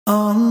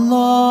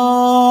Allahu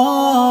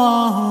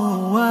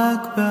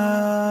Akbar.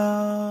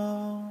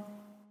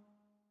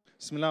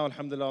 Bismillah,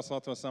 alhamdulillah,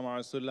 salatu wassalamu ala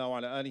rasulillah wa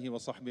ala alihi wa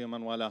sahbihi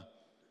man wala.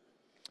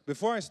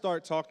 Before I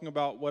start talking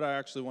about what I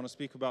actually want to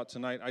speak about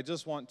tonight, I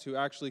just want to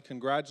actually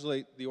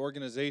congratulate the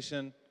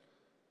organization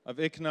of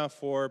ICNA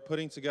for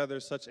putting together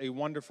such a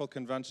wonderful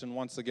convention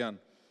once again.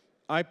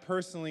 I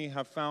personally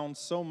have found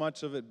so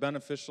much of it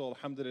beneficial,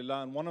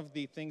 alhamdulillah, and one of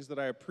the things that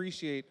I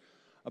appreciate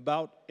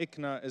about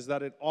ICNA is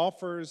that it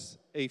offers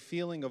a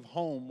feeling of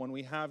home when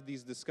we have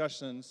these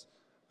discussions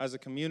as a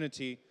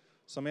community.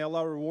 So may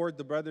Allah reward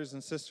the brothers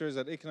and sisters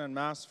at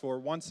ICNA-MAS for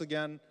once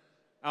again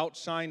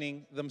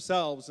outshining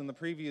themselves in the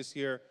previous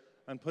year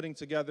and putting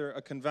together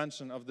a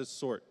convention of this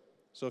sort.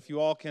 So if you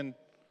all can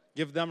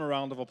give them a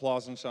round of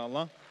applause,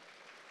 inshallah.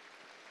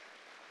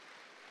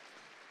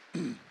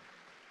 And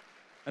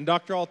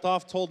Dr.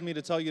 Altaf told me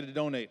to tell you to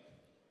donate.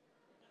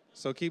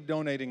 So keep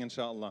donating,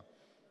 inshallah.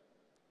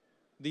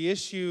 The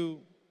issue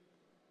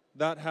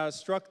that has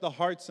struck the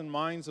hearts and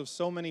minds of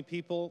so many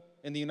people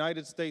in the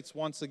United States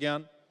once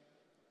again,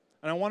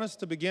 and I want us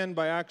to begin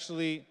by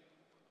actually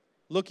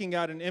looking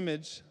at an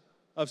image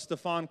of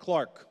Stephon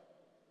Clark.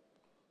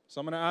 So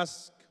I'm going to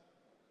ask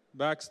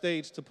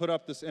backstage to put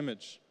up this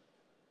image.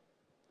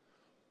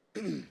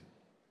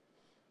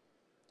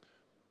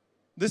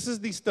 This is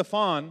the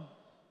Stephon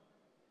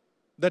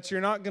that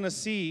you're not going to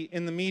see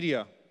in the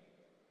media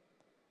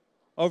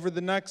over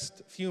the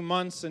next few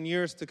months and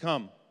years to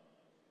come.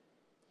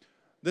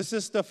 This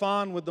is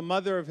Stephon with the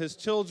mother of his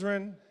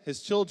children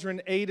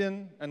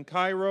Aiden and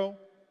Cairo,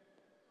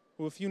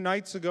 who a few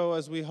nights ago,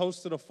 as we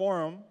hosted a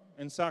forum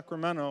in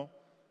Sacramento,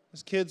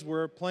 his kids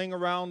were playing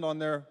around on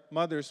their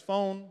mother's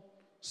phone,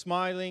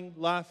 smiling,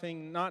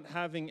 laughing, not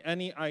having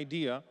any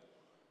idea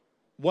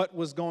what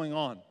was going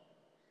on.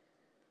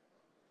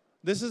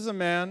 This is a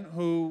man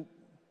who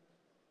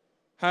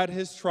had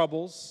his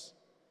troubles,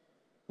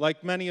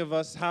 like many of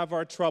us have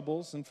our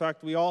troubles. In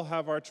fact, we all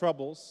have our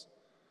troubles,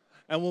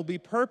 and will be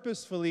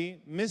purposefully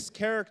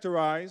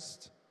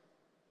mischaracterized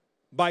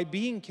by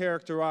being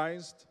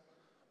characterized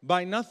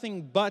by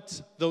nothing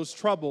but those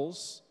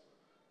troubles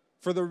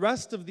for the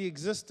rest of the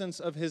existence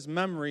of his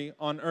memory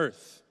on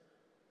earth.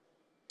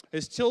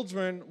 His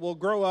children will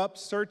grow up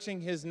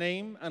searching his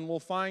name and will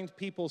find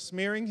people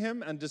smearing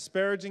him and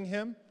disparaging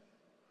him,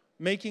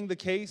 making the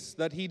case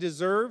that he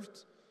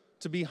deserved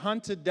to be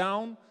hunted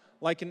down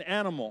like an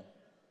animal,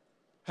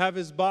 have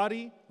his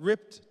body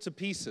ripped to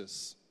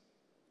pieces.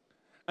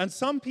 And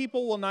some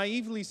people will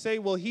naively say,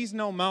 well, he's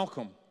no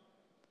Malcolm.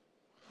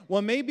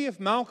 Well, maybe if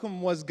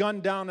Malcolm was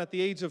gunned down at the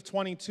age of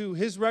 22,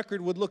 his record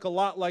would look a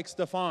lot like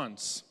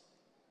Stephon's.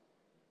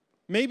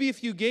 Maybe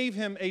if you gave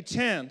him a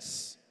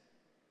chance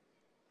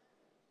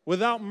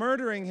without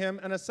murdering him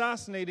and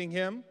assassinating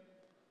him,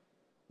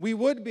 we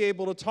would be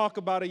able to talk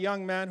about a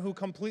young man who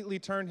completely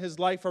turned his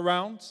life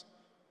around,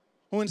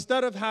 who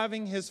instead of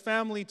having his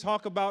family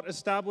talk about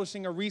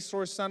establishing a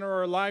resource center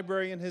or a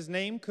library in his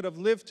name, could have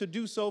lived to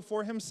do so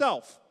for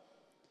himself.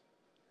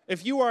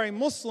 If you are a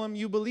Muslim,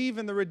 you believe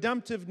in the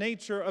redemptive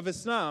nature of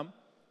Islam,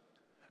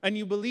 and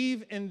you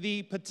believe in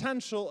the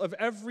potential of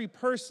every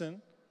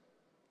person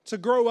to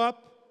grow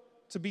up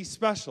to be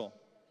special.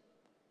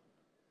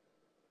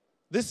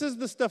 This is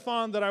the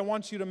Stephon that I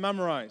want you to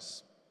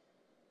memorize.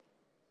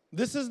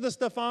 This is the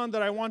Stephon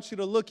that I want you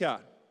to look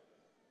at.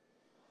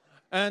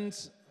 And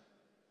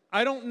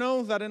I don't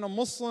know that in a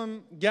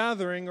Muslim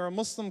gathering or a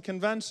Muslim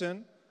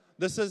convention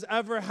this has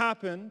ever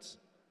happened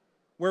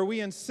where we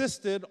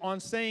insisted on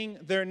saying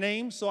their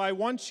name. So I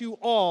want you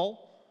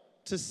all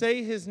to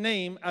say his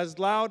name as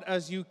loud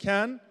as you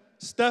can.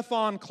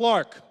 Stephon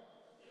Clark.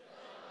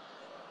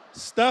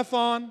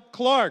 Stephon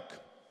Clark.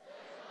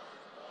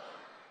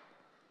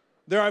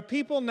 There are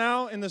people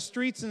now in the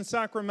streets in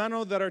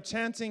Sacramento that are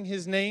chanting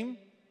his name.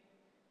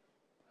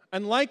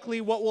 And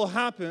likely what will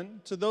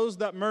happen to those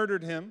that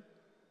murdered him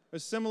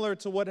is similar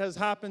to what has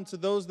happened to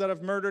those that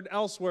have murdered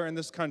elsewhere in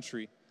this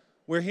country.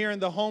 We're here in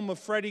the home of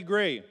Freddie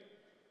Gray.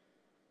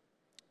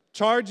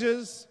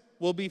 Charges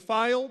will be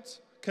filed,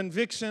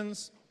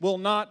 convictions will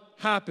not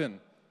happen.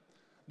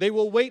 They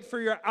will wait for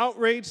your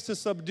outrage to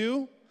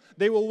subdue.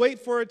 They will wait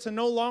for it to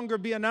no longer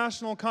be a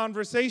national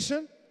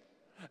conversation.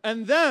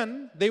 And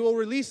then they will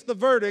release the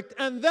verdict,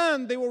 and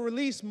then they will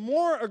release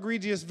more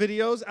egregious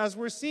videos, as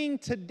we're seeing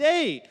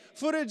today,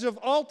 footage of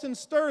Alton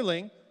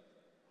Sterling,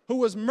 who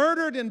was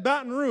murdered in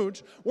Baton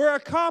Rouge, where a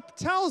cop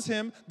tells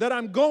him that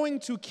I'm going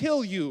to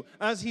kill you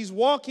as he's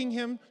walking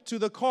him to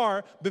the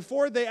car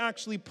before they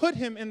actually put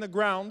him in the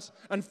grounds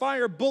and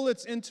fire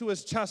bullets into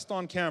his chest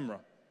on camera.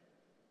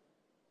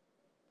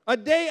 A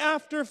day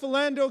after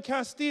Philando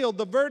Castile,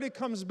 the verdict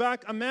comes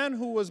back, a man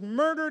who was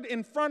murdered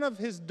in front of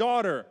his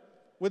daughter,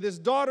 with his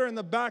daughter in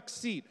the back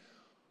seat,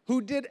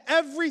 who did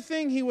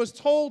everything he was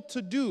told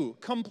to do,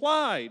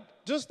 complied,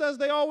 just as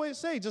they always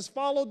say, just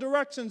follow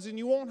directions and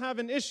you won't have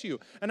an issue,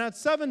 and had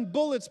 7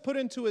 bullets put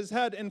into his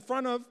head in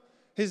front of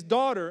his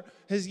daughter,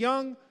 his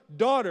young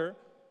daughter.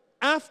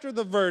 After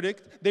the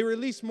verdict, they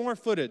released more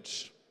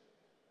footage.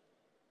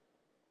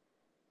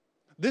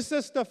 This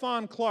is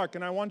Stephon Clark,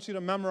 and I want you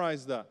to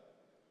memorize that.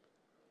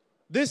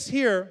 This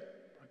here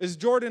is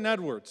Jordan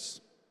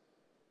Edwards.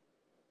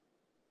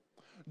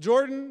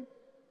 Jordan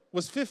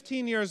was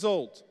 15 years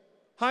old,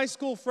 high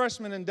school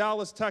freshman in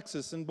Dallas,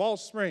 Texas, in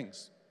Balch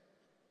Springs.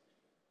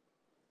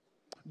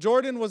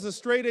 Jordan was a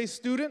straight-A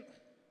student,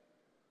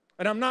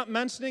 and I'm not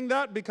mentioning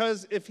that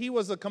because if he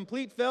was a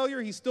complete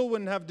failure, he still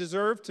wouldn't have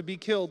deserved to be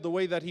killed the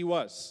way that he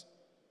was.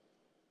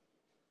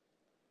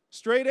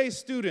 Straight-A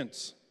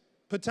students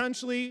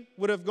potentially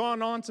would have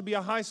gone on to be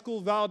a high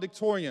school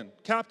valedictorian,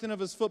 captain of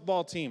his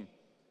football team.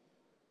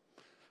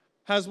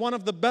 Has one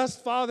of the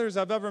best fathers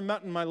I've ever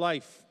met in my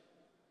life.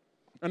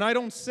 And I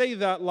don't say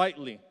that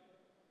lightly.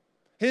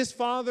 His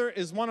father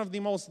is one of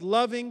the most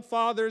loving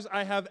fathers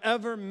I have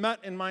ever met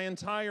in my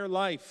entire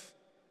life.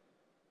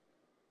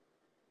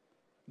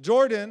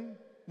 Jordan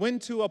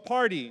went to a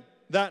party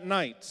that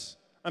night.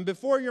 And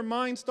before your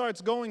mind starts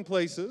going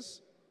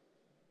places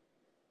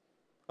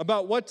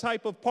about what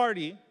type of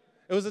party,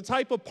 it was a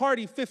type of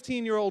party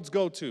 15-year-olds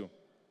go to.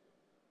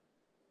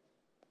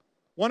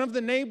 One of the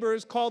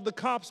neighbors called the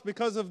cops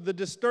because of the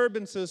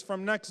disturbances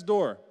from next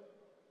door.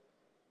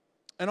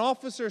 An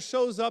officer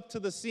shows up to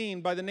the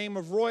scene by the name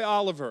of Roy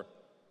Oliver.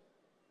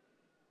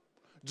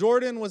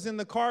 Jordan was in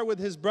the car with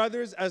his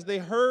brothers. As they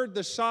heard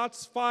the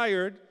shots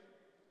fired,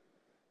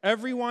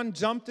 everyone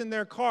jumped in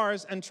their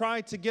cars and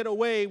tried to get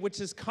away, which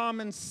is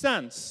common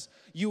sense.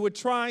 You would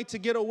try to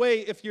get away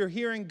if you're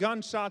hearing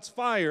gunshots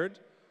fired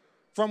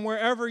from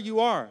wherever you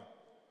are.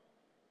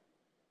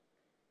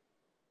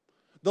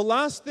 The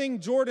last thing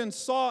Jordan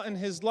saw in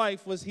his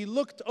life was he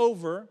looked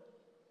over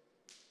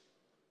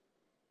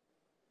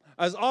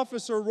as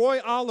Officer Roy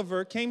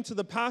Oliver came to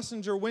the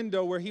passenger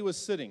window where he was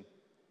sitting.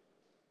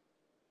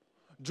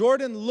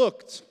 Jordan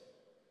looked,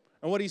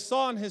 and what he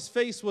saw in his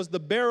face was the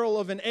barrel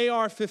of an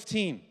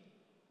AR-15.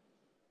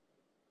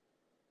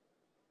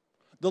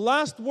 The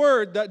last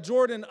word that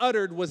Jordan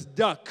uttered was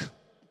 "duck"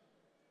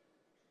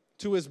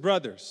 to his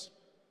brothers.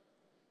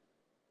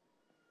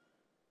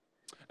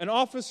 And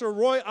Officer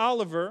Roy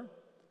Oliver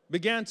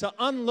began to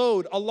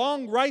unload a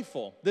long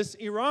rifle, this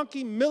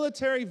Iraqi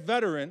military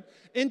veteran,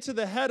 into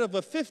the head of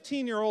a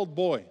 15-year-old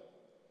boy.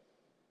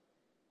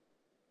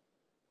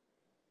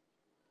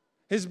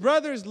 His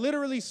brothers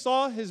literally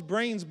saw his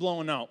brains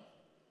blown out.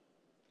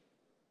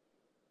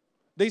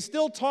 They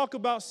still talk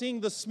about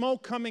seeing the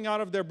smoke coming out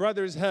of their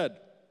brother's head.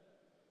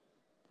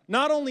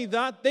 Not only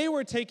that, they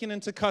were taken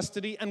into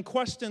custody and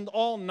questioned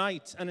all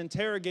night and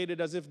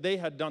interrogated as if they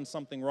had done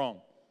something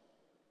wrong.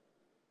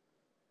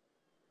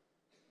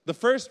 The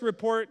first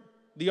report,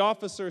 the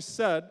officer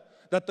said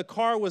that the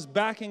car was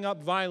backing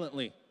up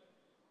violently.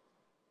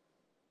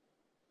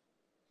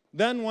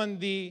 Then when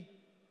the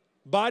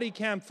body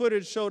cam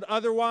footage showed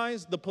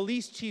otherwise, the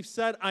police chief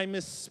said, "I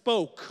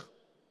misspoke.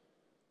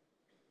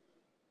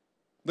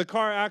 The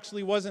car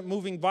actually wasn't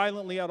moving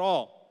violently at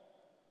all."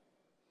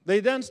 They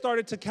then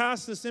started to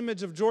cast this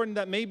image of Jordan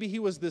that maybe he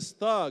was this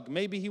thug,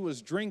 maybe he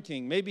was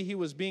drinking, maybe he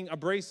was being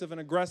abrasive and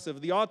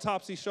aggressive. The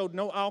autopsy showed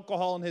no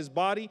alcohol in his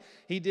body.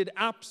 He did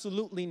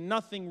absolutely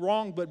nothing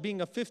wrong but being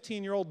a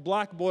 15-year-old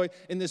black boy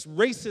in this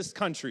racist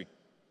country.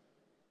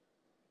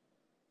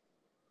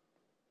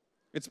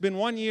 It's been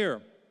 1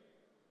 year.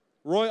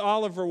 Roy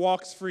Oliver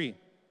walks free.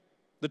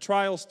 The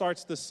trial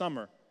starts this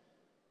summer.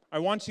 I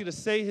want you to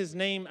say his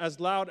name as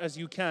loud as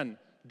you can.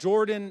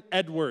 Jordan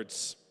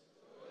Edwards.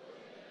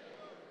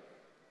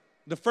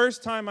 The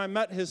first time I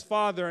met his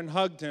father and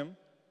hugged him,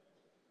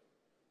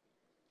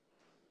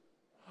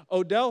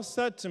 Odell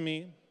said to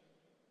me,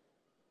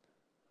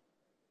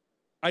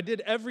 "I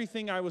did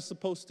everything I was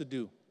supposed to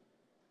do."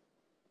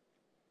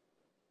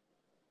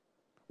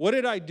 What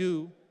did I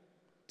do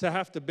to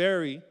have to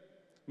bury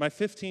my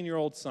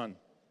 15-year-old son?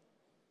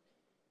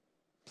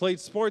 Played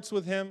sports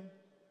with him,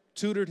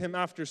 tutored him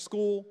after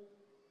school,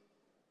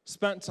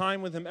 spent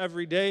time with him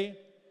every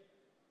day.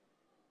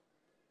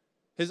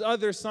 His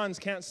other sons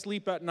can't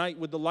sleep at night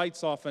with the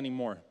lights off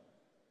anymore.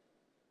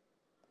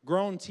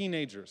 Grown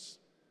teenagers.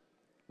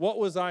 What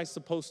was I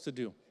supposed to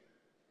do?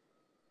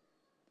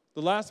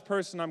 The last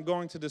person I'm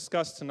going to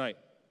discuss tonight,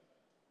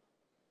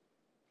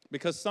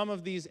 because some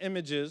of these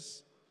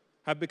images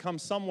have become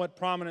somewhat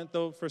prominent,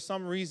 though for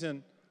some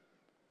reason,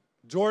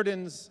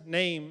 Jordan's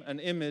name and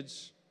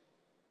image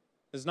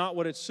is not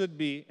what it should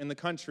be in the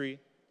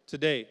country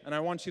today. And I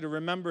want you to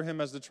remember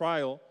him as the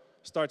trial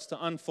starts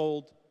to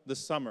unfold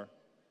this summer.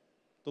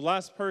 The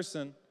last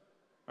person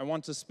I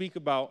want to speak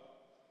about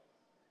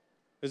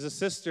is a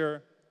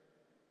sister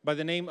by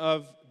the name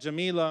of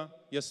Jamilah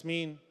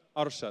Yasmin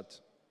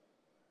Arshad.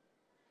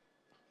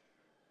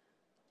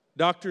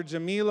 Dr.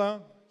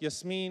 Jamilah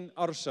Yasmin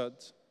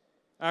Arshad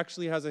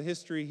actually has a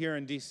history here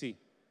in D.C.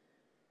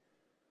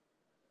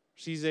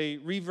 She's a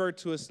revert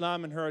to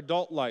Islam in her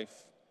adult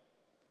life.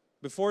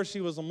 Before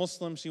she was a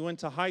Muslim, she went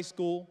to high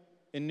school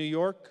in New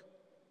York.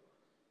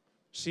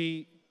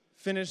 She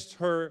finished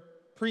her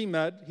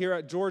pre-med here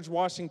at George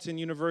Washington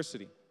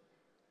University.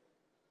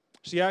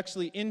 She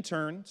actually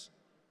interned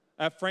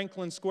at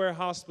Franklin Square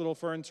Hospital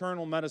for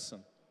internal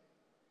medicine.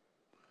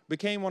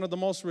 became one of the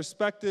most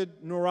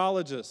respected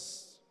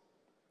neurologists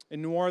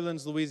in New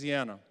Orleans,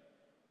 Louisiana.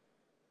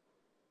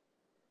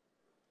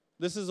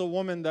 This is a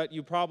woman that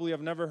you probably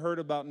have never heard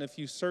about, and if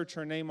you search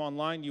her name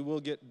online, you will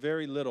get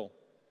very little.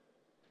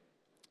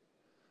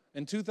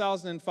 In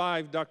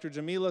 2005, Dr.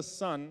 Jamilah's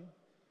son,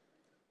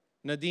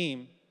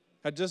 Nadim,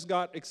 had just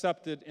got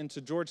accepted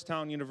into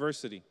Georgetown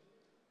University.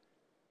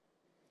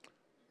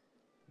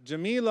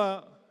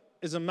 Jamilah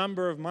is a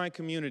member of my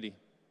community.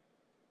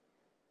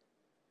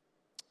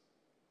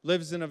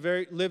 Lived in a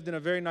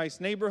very nice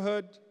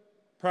neighborhood,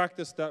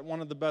 practiced at one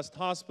of the best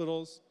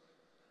hospitals.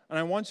 And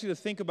I want you to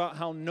think about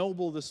how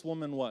noble this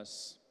woman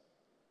was.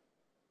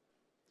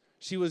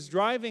 She was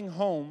driving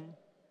home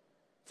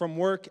from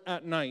work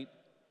at night,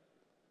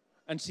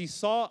 and she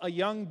saw a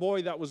young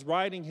boy that was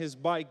riding his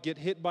bike get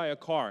hit by a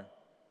car.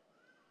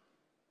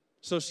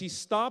 So she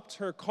stopped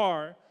her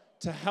car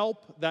to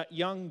help that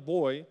young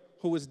boy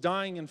who was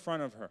dying in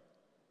front of her.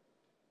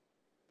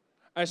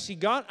 As she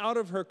got out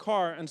of her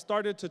car and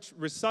started to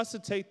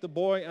resuscitate the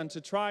boy and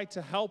to try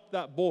to help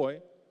that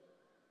boy,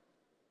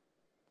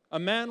 a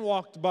man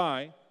walked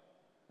by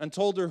and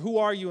told her, "Who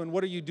are you and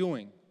what are you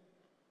doing?"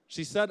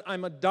 She said,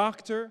 "I'm a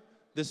doctor.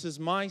 This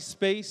is my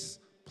space.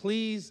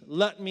 Please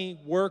let me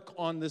work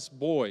on this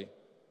boy.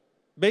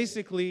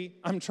 Basically,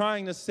 I'm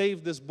trying to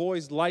save this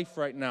boy's life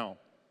right now."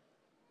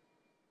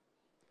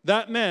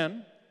 That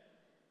man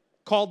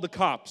called the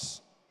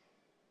cops.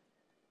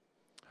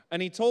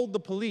 And he told the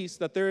police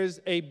that there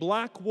is a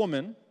black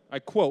woman, I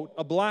quote,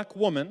 "a black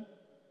woman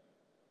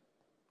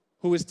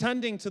who is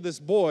tending to this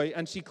boy,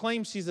 and she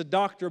claims she's a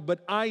doctor,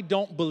 but I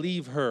don't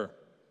believe her."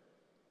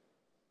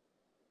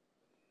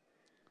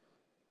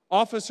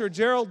 Officer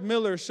Gerald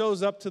Miller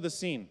shows up to the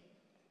scene,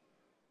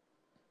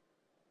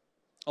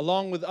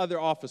 along with other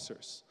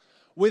officers.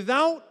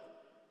 Without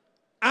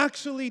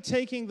actually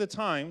taking the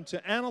time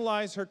to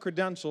analyze her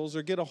credentials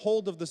or get a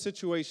hold of the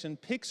situation,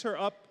 picks her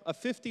up, a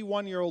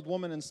 51-year-old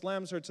woman, and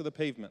slams her to the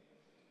pavement.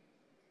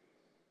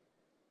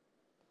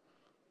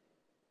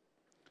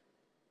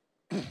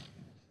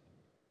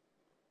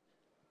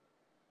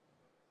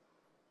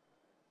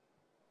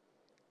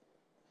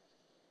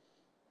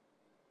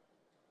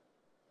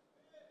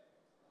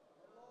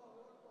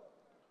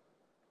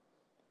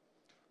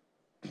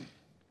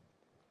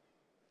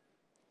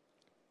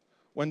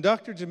 When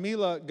Dr.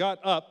 Jamilah got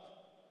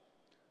up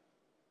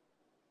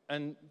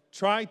and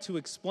tried to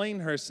explain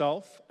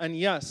herself, and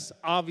yes,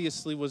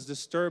 obviously was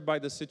disturbed by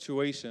the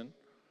situation,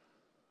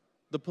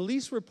 the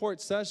police report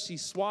says she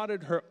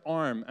swatted her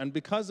arm, and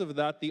because of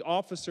that, the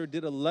officer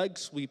did a leg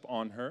sweep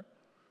on her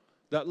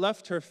that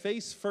left her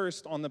face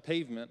first on the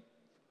pavement,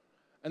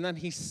 and then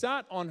he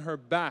sat on her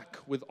back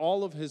with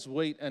all of his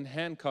weight and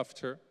handcuffed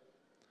her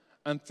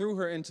and threw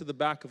her into the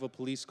back of a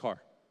police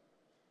car.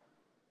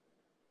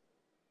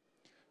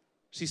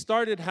 She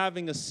started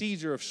having a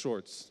seizure of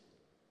sorts.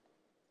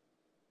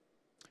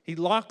 He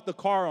locked the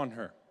car on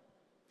her.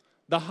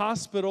 The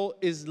hospital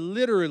is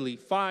literally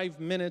 5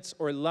 minutes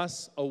or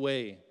less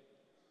away.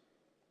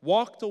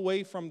 Walked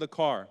away from the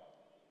car.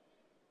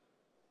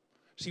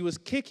 She was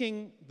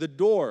kicking the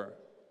door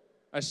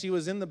as she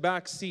was in the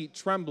back seat,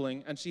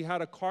 trembling, and she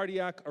had a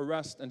cardiac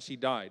arrest and she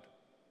died.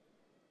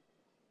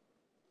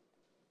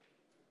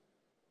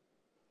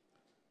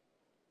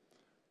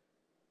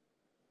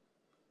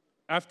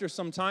 After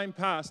some time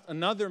passed,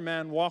 another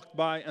man walked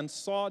by and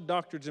saw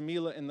Dr.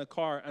 Jamilah in the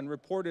car and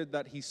reported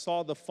that he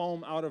saw the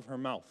foam out of her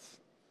mouth.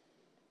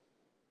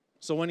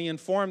 So when he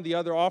informed the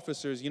other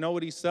officers, you know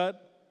what he said?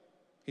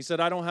 He said,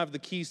 "I don't have the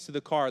keys to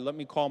the car. Let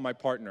me call my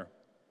partner."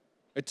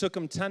 It took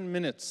him 10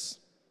 minutes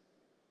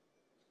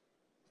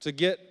to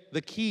get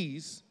the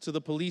keys to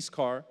the police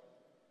car,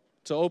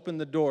 to open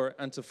the door,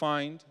 and to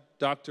find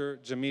Dr.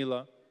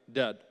 Jamilah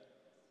dead.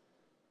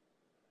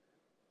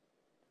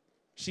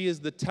 She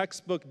is the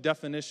textbook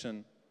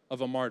definition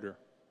of a martyr,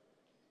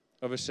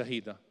 of a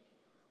shaheeda.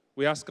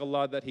 We ask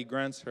Allah that He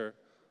grants her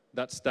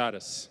that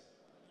status.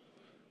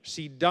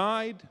 She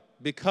died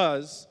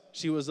because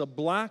she was a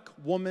black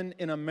woman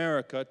in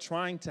America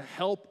trying to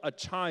help a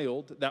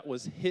child that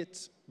was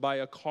hit by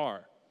a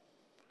car.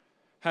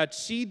 Had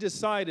she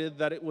decided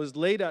that it was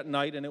late at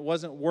night and it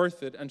wasn't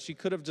worth it, and she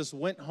could have just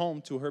went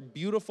home to her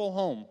beautiful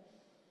home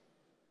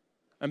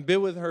and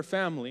been with her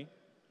family,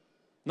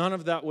 none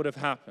of that would have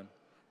happened.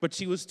 But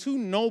she was too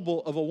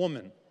noble of a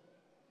woman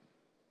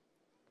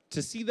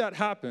to see that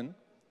happen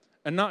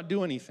and not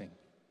do anything.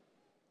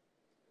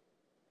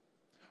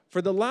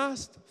 For the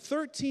last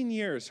 13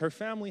 years, her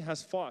family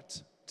has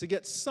fought to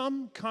get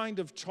some kind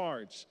of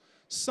charge,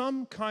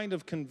 some kind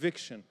of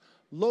conviction,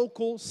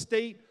 local,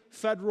 state,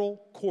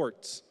 federal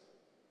courts,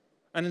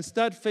 and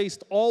instead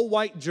faced all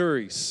white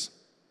juries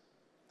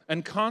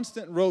and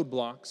constant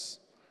roadblocks.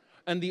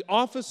 And the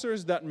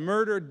officers that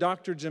murdered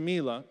Dr.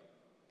 Jamilah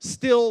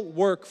still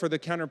work for the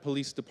Kenner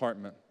Police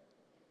Department.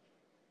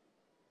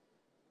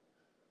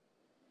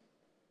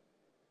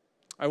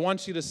 I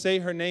want you to say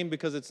her name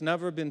because it's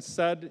never been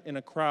said in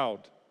a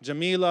crowd.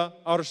 Jamilah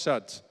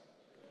Arshad.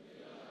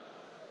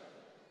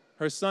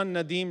 Her son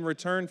Nadim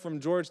returned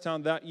from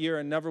Georgetown that year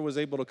and never was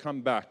able to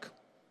come back.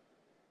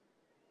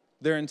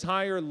 Their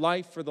entire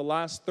life for the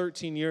last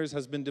 13 years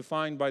has been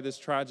defined by this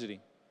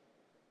tragedy.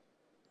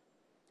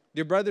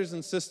 Dear brothers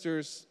and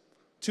sisters,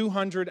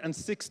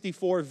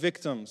 264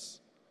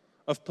 victims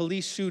of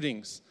police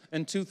shootings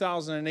in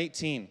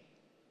 2018.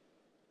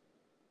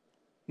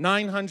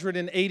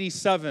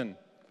 987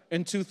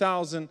 in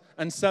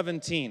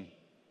 2017.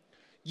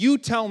 You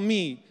tell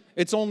me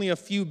it's only a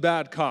few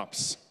bad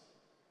cops.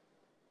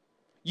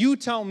 You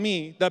tell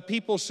me that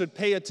people should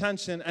pay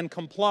attention and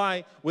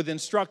comply with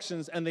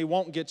instructions and they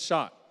won't get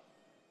shot.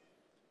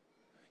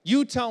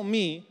 You tell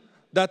me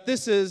that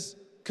this is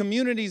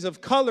communities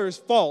of color's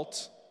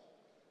fault,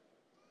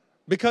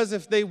 because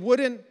if they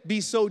wouldn't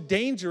be so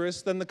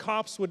dangerous, then the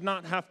cops would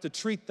not have to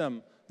treat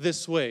them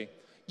this way.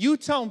 You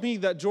tell me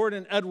that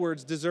Jordan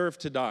Edwards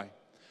deserved to die.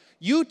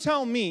 You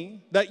tell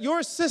me that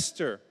your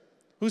sister,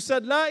 who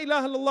said La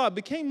ilaha illallah,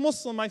 became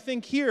Muslim, I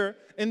think, here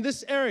in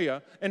this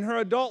area in her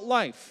adult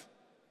life,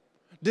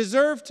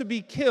 deserved to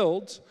be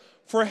killed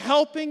for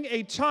helping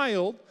a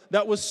child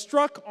that was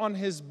struck on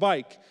his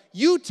bike.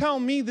 You tell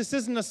me this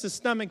isn't a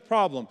systemic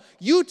problem.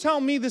 You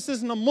tell me this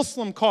isn't a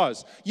Muslim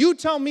cause. You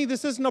tell me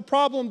this isn't a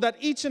problem that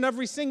each and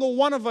every single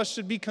one of us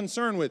should be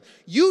concerned with.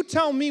 You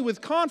tell me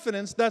with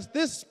confidence that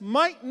this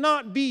might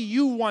not be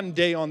you one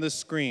day on this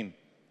screen.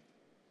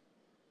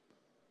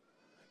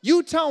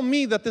 You tell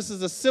me that this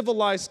is a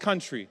civilized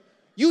country.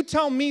 You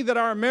tell me that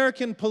our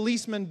American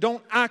policemen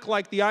don't act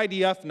like the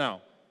IDF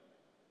now,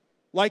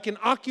 like an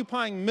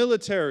occupying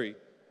military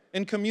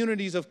in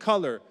communities of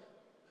color.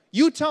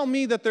 You tell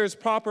me that there's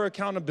proper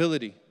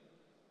accountability.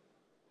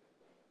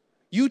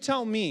 You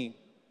tell me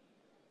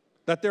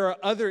that there are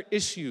other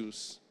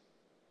issues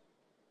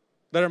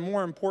that are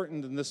more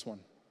important than this one.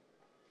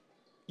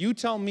 You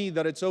tell me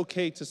that it's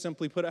okay to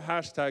simply put a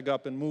hashtag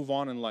up and move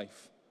on in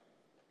life.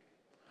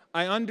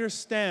 I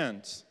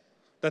understand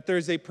that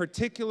there's a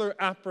particular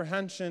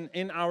apprehension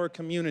in our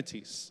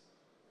communities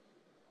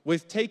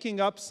with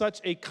taking up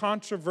such a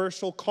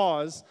controversial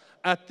cause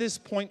at this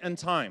point in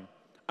time.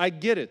 I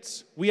get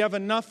it. We have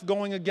enough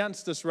going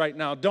against us right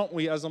now, don't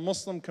we, as a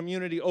Muslim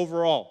community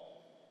overall?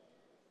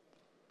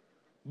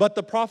 But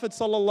the Prophet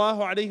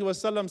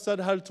ﷺ said,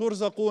 هَلْ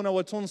تُرْزَقُونَ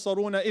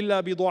وَتُنْصَرُونَ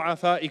إِلَّا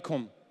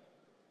بِضُعَفَائِكُمْ.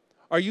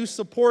 Are you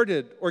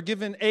supported or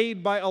given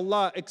aid by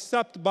Allah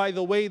except by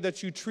the way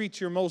that you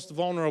treat your most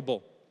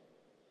vulnerable?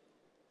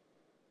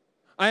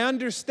 I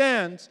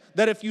understand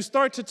that if you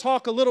start to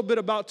talk a little bit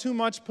about too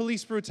much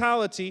police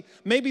brutality,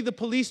 maybe the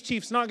police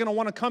chief's not going to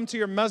want to come to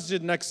your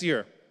masjid next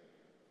year.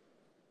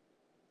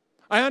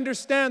 I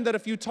understand that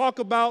if you talk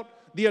about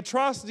the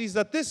atrocities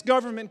that this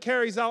government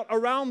carries out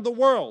around the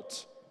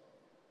world,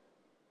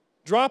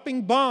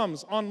 dropping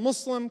bombs on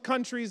Muslim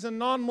countries and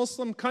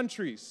non-Muslim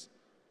countries,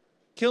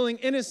 killing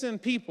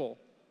innocent people,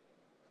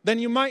 then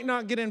you might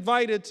not get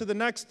invited to the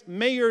next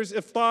mayor's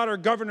iftar or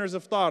governor's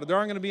iftar. There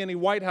aren't going to be any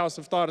White House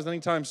iftars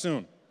anytime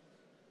soon.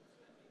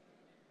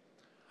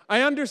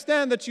 I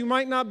understand that you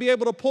might not be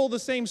able to pull the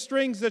same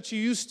strings that you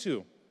used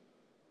to.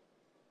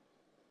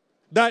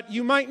 That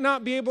you might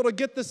not be able to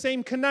get the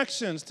same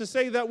connections to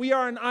say that we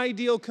are an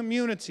ideal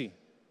community.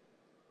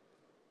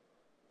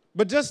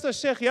 But just as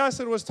Sheikh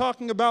Yasser was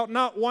talking about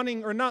not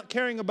wanting or not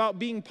caring about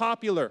being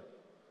popular,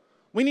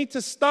 we need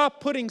to stop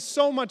putting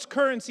so much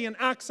currency and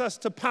access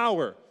to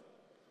power,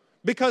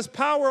 because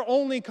power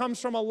only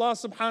comes from Allah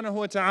subhanahu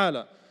wa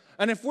ta'ala.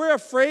 And if we're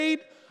afraid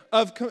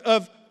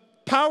of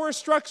power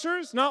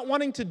structures not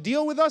wanting to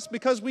deal with us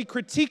because we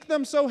critique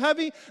them so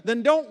heavy,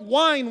 then don't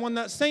whine when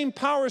that same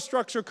power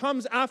structure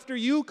comes after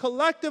you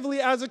collectively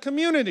as a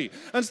community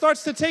and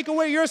starts to take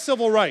away your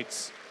civil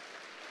rights.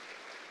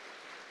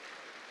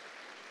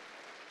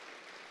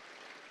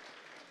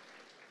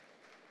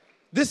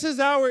 This is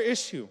our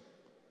issue.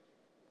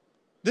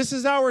 This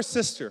is our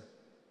sister.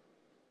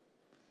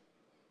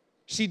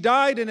 She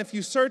died, and if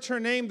you search her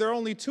name, there are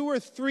only 2 or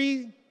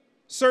 3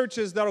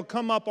 searches that'll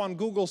come up on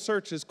Google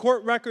searches,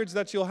 court records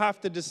that you'll have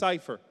to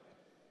decipher.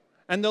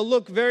 And they'll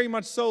look very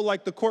much so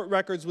like the court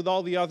records with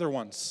all the other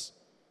ones.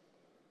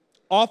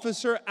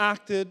 Officer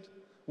acted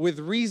with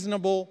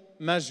reasonable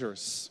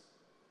measures.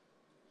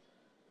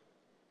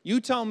 You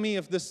tell me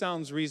if this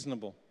sounds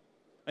reasonable,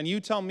 and you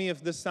tell me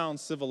if this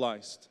sounds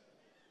civilized,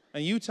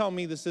 and you tell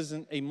me this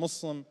isn't a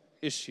Muslim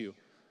issue.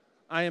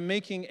 I am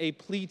making a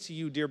plea to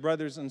you, dear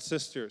brothers and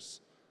sisters,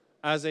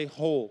 as a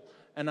whole,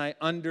 and I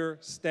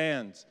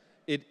understand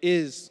it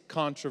is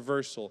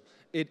controversial.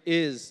 It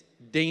is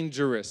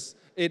dangerous.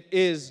 It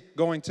is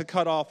going to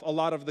cut off a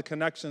lot of the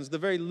connections, the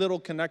very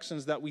little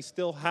connections that we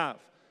still have.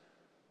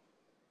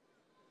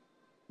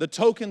 The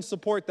token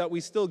support that we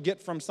still get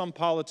from some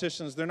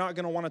politicians, they're not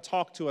going to want to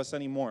talk to us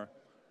anymore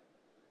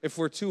if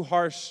we're too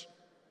harsh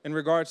in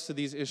regards to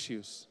these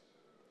issues.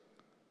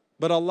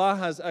 But Allah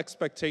has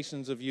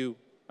expectations of you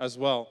as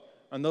well,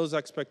 and those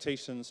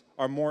expectations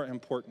are more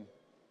important.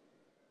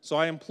 So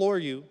I implore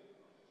you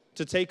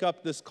to take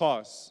up this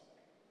cause.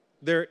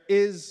 There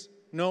is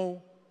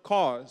no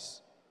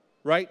cause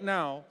right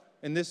now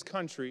in this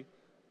country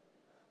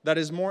that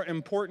is more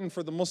important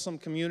for the Muslim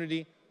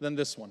community than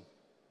this one.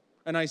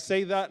 And I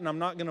say that and I'm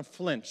not going to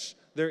flinch.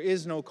 There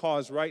is no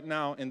cause right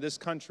now in this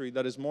country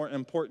that is more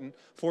important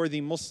for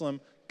the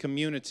Muslim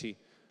community.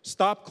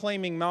 Stop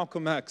claiming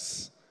Malcolm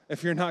X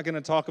if you're not going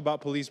to talk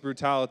about police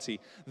brutality.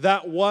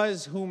 That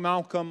was who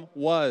Malcolm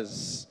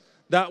was.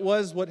 That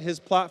was what his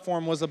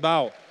platform was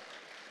about.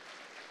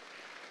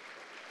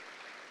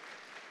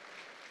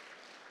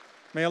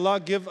 May Allah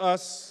give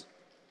us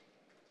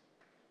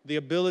the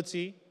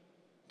ability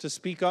to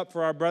speak up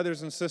for our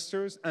brothers and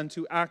sisters and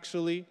to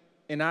actually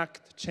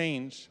enact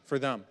change for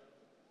them.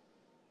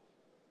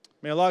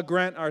 May Allah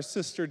grant our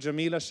sister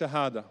Jamilah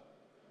Shahada.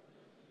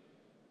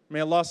 May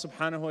Allah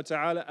subhanahu wa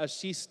ta'ala, as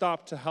she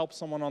stopped to help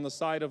someone on the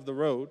side of the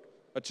road,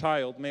 a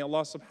child, may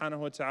Allah subhanahu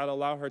wa ta'ala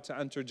allow her to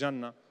enter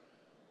Jannah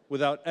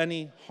without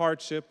any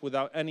hardship,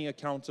 without any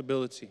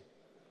accountability.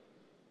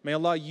 May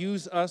Allah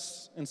use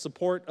us in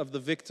support of the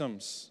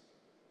victims,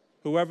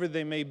 whoever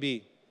they may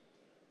be.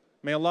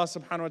 May Allah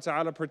subhanahu wa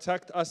ta'ala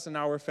protect us and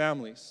our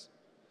families.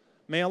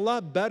 May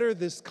Allah better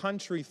this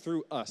country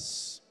through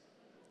us.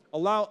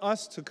 Allow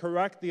us to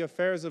correct the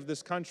affairs of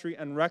this country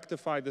and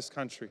rectify this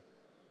country.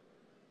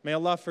 May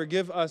Allah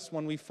forgive us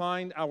when we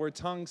find our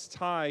tongues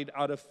tied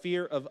out of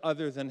fear of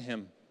other than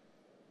Him.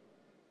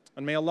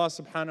 And may Allah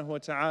subhanahu wa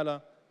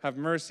ta'ala have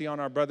mercy on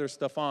our brother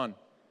Stephon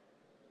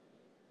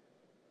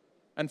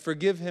and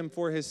forgive him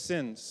for his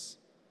sins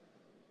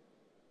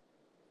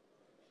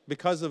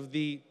because of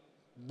the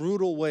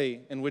brutal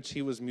way in which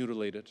he was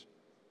mutilated.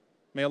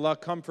 May Allah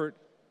comfort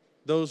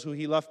those who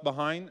He left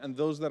behind and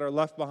those that are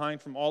left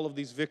behind from all of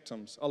these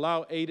victims.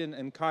 Allow Aiden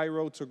and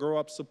Cairo to grow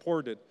up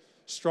supported,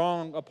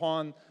 strong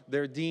upon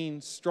their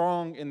deen,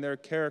 strong in their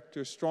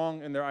character,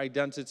 strong in their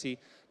identity,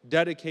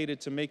 dedicated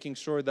to making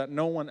sure that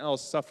no one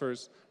else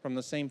suffers from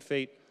the same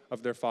fate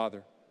of their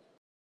father.